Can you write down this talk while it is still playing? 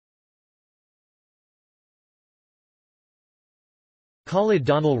Khalid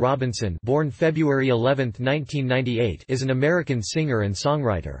Donnel Robinson, born February 11, 1998, is an American singer and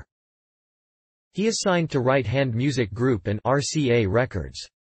songwriter. He is signed to Right Hand Music Group and RCA Records.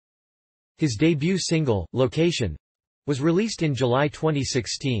 His debut single, Location, was released in July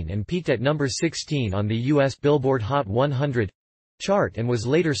 2016 and peaked at number 16 on the US Billboard Hot 100 chart and was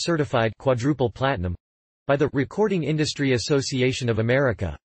later certified quadruple platinum by the Recording Industry Association of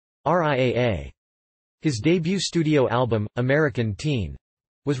America, RIAA. His debut studio album, American Teen,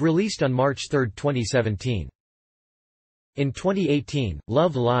 was released on March 3, 2017. In 2018,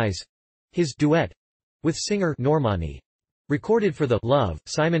 Love Lies, his duet with singer Normani, recorded for the Love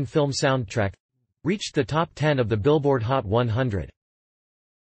Simon film soundtrack, reached the top 10 of the Billboard Hot 100.